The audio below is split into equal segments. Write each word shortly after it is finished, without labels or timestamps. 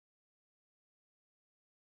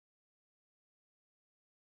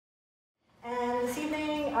And this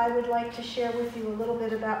evening, I would like to share with you a little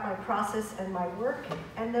bit about my process and my work,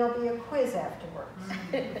 and there'll be a quiz afterwards.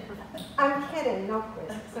 I'm kidding, no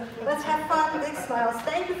quiz. Let's have fun, big smiles.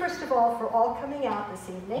 Thank you, first of all, for all coming out this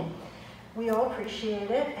evening. We all appreciate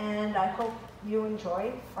it, and I hope you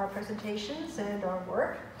enjoy our presentations and our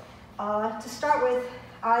work. To start with,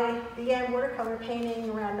 I began watercolor painting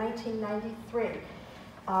around 1993.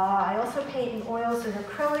 I also paint in oils and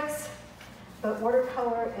acrylics, but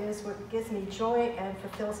watercolor is what gives me joy and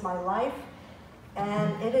fulfills my life.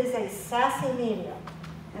 And it is a sassy medium.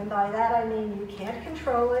 And by that I mean you can't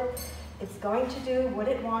control it. It's going to do what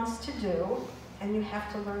it wants to do, and you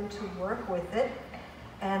have to learn to work with it.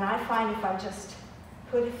 And I find if I just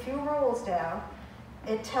put a few rules down,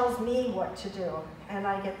 it tells me what to do, and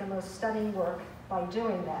I get the most stunning work by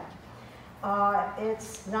doing that.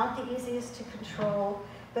 It's not the easiest to control,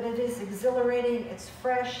 but it is exhilarating, it's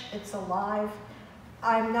fresh, it's alive.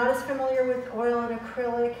 I'm not as familiar with oil and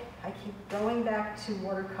acrylic. I keep going back to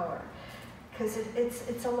watercolor because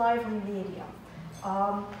it's a lively medium.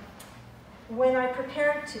 When I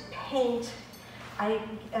prepare to paint, I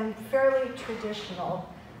am fairly traditional.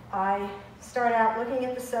 I start out looking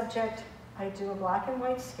at the subject, I do a black and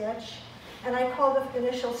white sketch, and I call the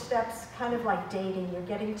initial steps kind of like dating. You're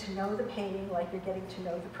getting to know the painting like you're getting to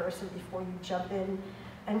know the person before you jump in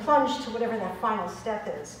and plunge to whatever that final step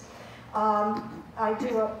is.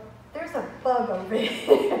 There's a bug over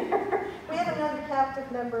here. We have another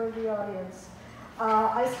captive member of the audience.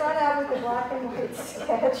 I start out with a black and white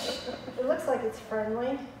sketch. It looks like it's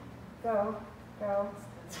friendly. Go, go,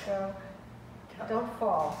 go. Don't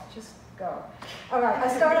fall, just go. All right,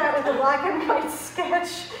 I start out with a black and white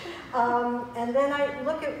sketch, and then I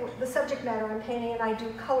look at the subject matter I'm painting, and I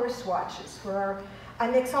do color swatches where I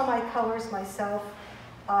mix all my colors myself.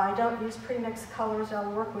 I don't use pre-mixed colors.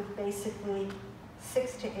 I'll work with basically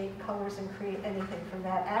 6 to 8 colors and create anything from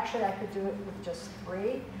that. Actually, I could do it with just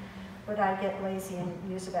 3, but I get lazy and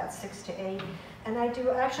use about 6 to 8. And I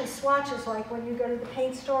do actually swatches, like when you go to the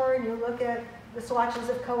paint store and you look at the swatches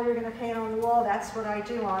of color you're going to paint on the wall. That's what I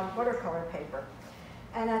do on watercolor paper.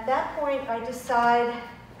 And at that point, I decide,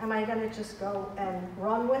 am I going to just go and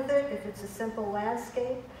run with it if it's a simple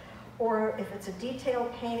landscape, or if it's a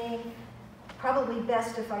detailed painting? Probably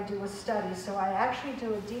best if I do a study. So I actually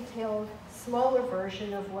do a detailed, smaller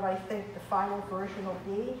version of what I think the final version will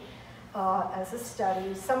be as a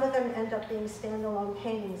study. Some of them end up being standalone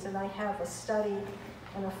paintings, and I have a study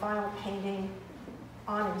and a final painting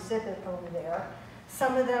on exhibit over there.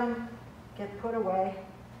 Some of them get put away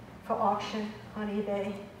for auction on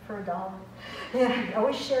eBay for $1. Yeah,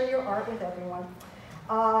 always share your art with everyone.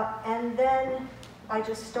 And then I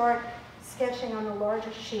just start sketching on a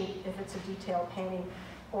larger sheet if it's a detailed painting,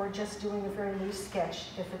 or just doing a very loose sketch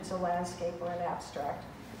if it's a landscape or an abstract.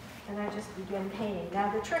 And I just begin painting.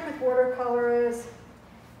 Now the trick with watercolor is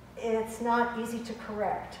it's not easy to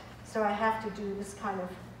correct. So I have to do this kind of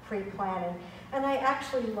pre-planning. And I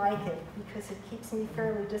actually like it because it keeps me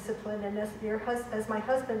fairly disciplined, and as my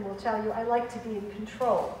husband will tell you, I like to be in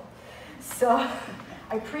control. So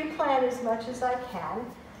I pre-plan as much as I can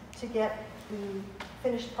to get the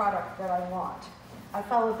finished product that I want. I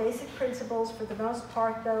follow basic principles for the most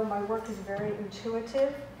part, though. My work is very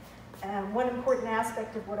intuitive, and one important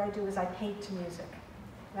aspect of what I do is I paint to music.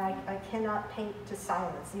 I cannot paint to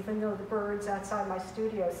silence. Even though the birds outside my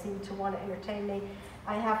studio seem to want to entertain me,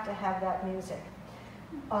 I have to have that music.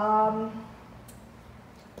 My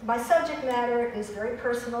subject matter is very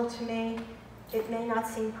personal to me. It may not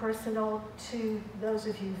seem personal to those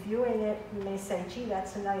of you viewing it. You may say, gee,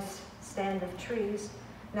 that's a nice stand of trees,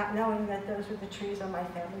 not knowing that those are the trees on my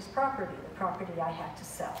family's property, the property I had to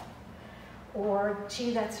sell. Or,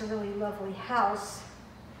 gee, that's a really lovely house,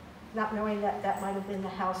 not knowing that that might have been the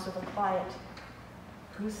house of a client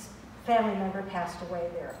whose family member passed away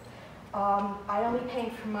there. I only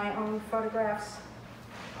paint from my own photographs.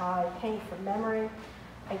 I paint from memory.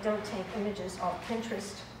 I don't take images off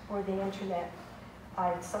Pinterest or the internet.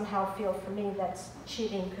 I somehow feel for me that's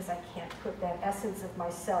cheating because I can't put that essence of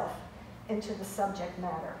myself into the subject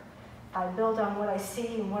matter. I build on what I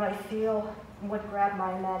see and what I feel and what grabbed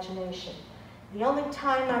my imagination. The only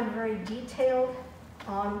time I'm very detailed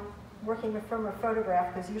on working from a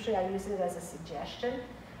photograph, because usually I use it as a suggestion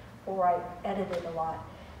or I edit it a lot,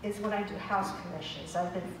 is when I do house commissions.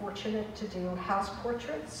 I've been fortunate to do house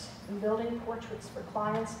portraits and building portraits for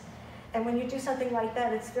clients. And when you do something like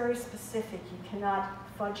that, it's very specific. You cannot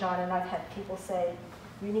fudge on it. And I've had people say,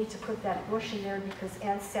 you need to put that bush in there because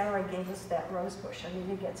Aunt Sarah gave us that rose bush. I mean,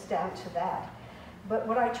 it gets down to that. But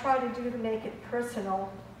what I try to do to make it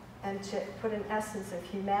personal and to put an essence of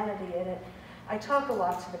humanity in it, I talk a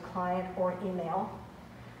lot to the client or email.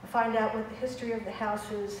 I find out what the history of the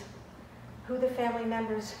house is, who the family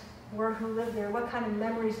members were who lived there, what kind of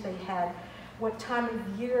memories they had, what time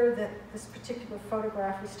of year that this particular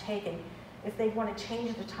photograph was taken. If they want to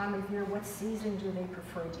change the time of year, what season do they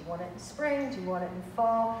prefer? Do you want it in spring? Do you want it in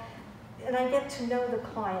fall? And I get to know the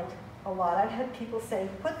client a lot. I've had people say,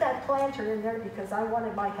 put that planter in there because I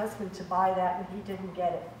wanted my husband to buy that and he didn't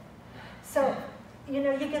get it. So, you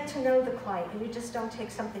know, you get to know the client and you just don't take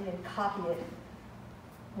something and copy it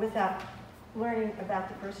without learning about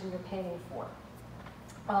the person you're painting for.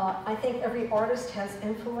 I think every artist has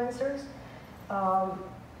influencers,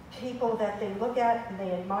 people that they look at and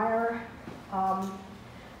they admire.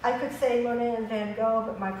 I could say Monet and Van Gogh,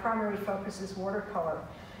 but my primary focus is watercolor.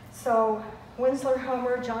 So Winslow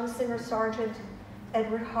Homer, John Singer Sargent,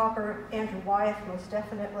 Edward Hopper, Andrew Wyeth most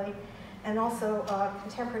definitely, and also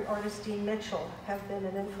contemporary artist Dean Mitchell have been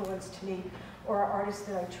an influence to me, or artists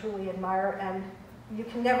that I truly admire. And you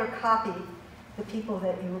can never copy the people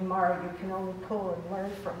that you admire. You can only pull and learn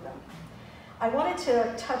from them. I wanted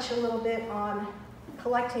to touch a little bit on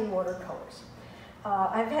collecting watercolors.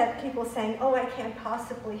 I've had people saying, oh, I can't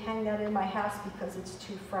possibly hang that in my house because it's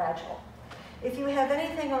too fragile. If you have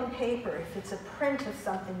anything on paper, if it's a print of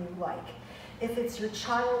something you like, if it's your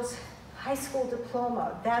child's high school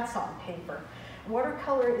diploma, that's on paper.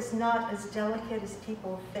 Watercolor is not as delicate as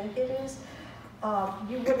people think it is.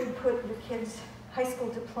 You wouldn't put your kid's high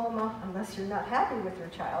school diploma, unless you're not happy with your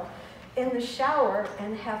child, in the shower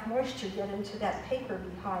and have moisture get into that paper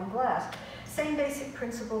behind glass. Same basic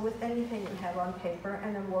principle with anything you have on paper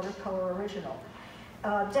and a watercolor original.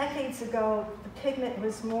 Decades ago, the pigment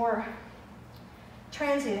was more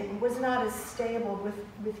transient, was not as stable.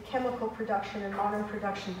 With chemical production and modern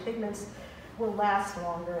production, pigments will last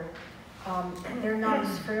longer. They're not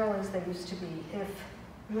as frail as they used to be. If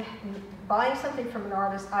you're buying something from an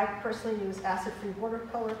artist, I personally use acid-free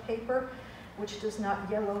watercolor paper, which does not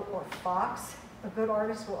yellow or fox. A good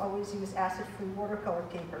artist will always use acid-free watercolor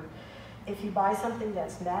paper. If you buy something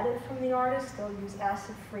that's matted from the artist, they'll use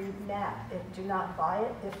acid-free matte. Do not buy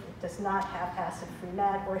it if it does not have acid-free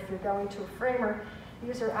matte, or if you're going to a framer,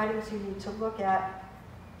 these are items you need to look at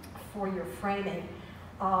for your framing.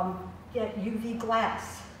 Get UV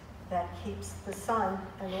glass that keeps the sun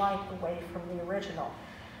and light away from the original.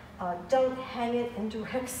 Don't hang it in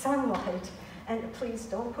direct sunlight, and please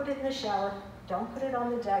don't put it in the shower. Don't put it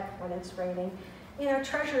on the deck when it's raining. You know,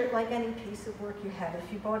 treasure it like any piece of work you have.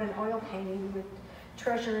 If you bought an oil painting, you would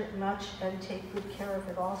treasure it much and take good care of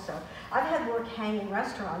it also. I've had work hang in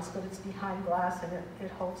restaurants, but it's behind glass and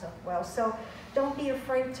it holds up well. So don't be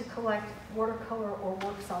afraid to collect watercolor or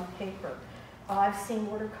works on paper. I've seen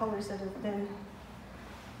watercolors that have been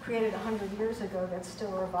created 100 years ago that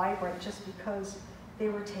still are vibrant just because they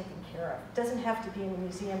were taken care of. It doesn't have to be in a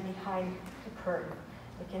museum behind the curtain.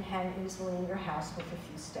 It can hang easily in your house with a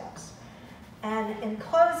few steps. And in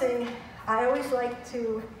closing, I always like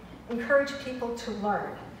to encourage people to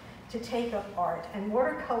learn, to take up art. And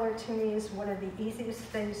watercolor to me is one of the easiest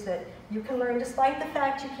things that you can learn, despite the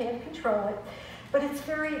fact you can't control it. But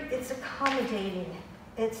it's accommodating,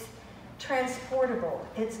 it's transportable,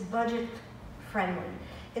 it's budget friendly,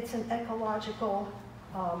 it's an ecological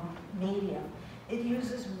medium. It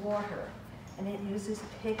uses water and it uses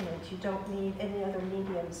pigment. You don't need any other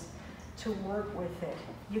mediums to work with it.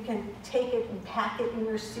 You can take it and pack it in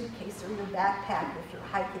your suitcase or your backpack if you're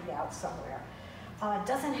hiking out somewhere. It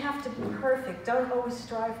doesn't have to be perfect. Don't always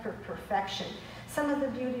strive for perfection. Some of the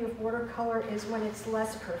beauty of watercolor is when it's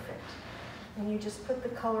less perfect. When you just put the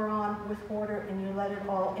color on with water and you let it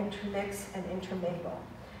all intermix and intermingle.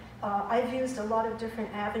 I've used a lot of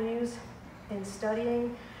different avenues in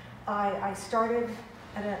studying. I started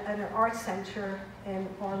at an art center in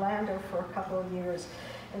Orlando for a couple of years.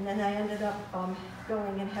 And then I ended up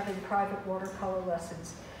going and having private watercolor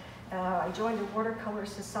lessons. I joined a watercolor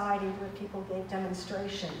society where people gave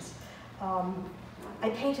demonstrations. I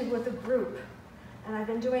painted with a group, and I've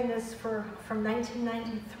been doing this from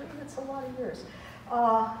 1993, that's a lot of years.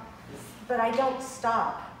 But I don't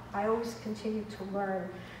stop. I always continue to learn.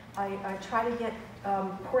 I try to get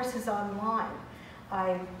courses online.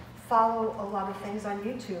 I follow a lot of things on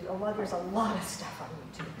YouTube. There's a lot of stuff on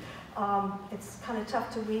YouTube. It's kind of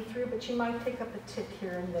tough to weed through, but you might pick up a tip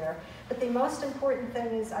here and there. But the most important thing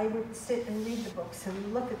is I would sit and read the books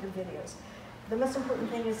and look at the videos. The most important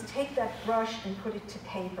thing is take that brush and put it to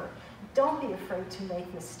paper. Don't be afraid to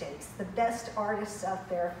make mistakes. The best artists out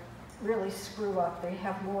there really screw up. They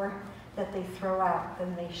have more that they throw out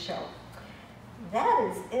than they show.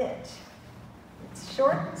 That is it. It's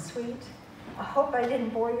short and sweet. I hope I didn't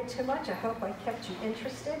bore you too much. I hope I kept you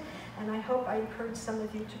interested, and I hope I encouraged some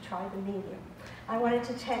of you to try the medium. I wanted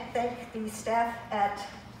to thank the staff at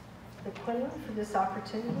the Quinlan for this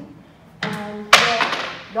opportunity, and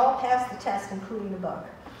y'all passed the test, including the book.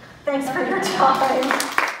 Thanks for your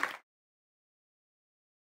time.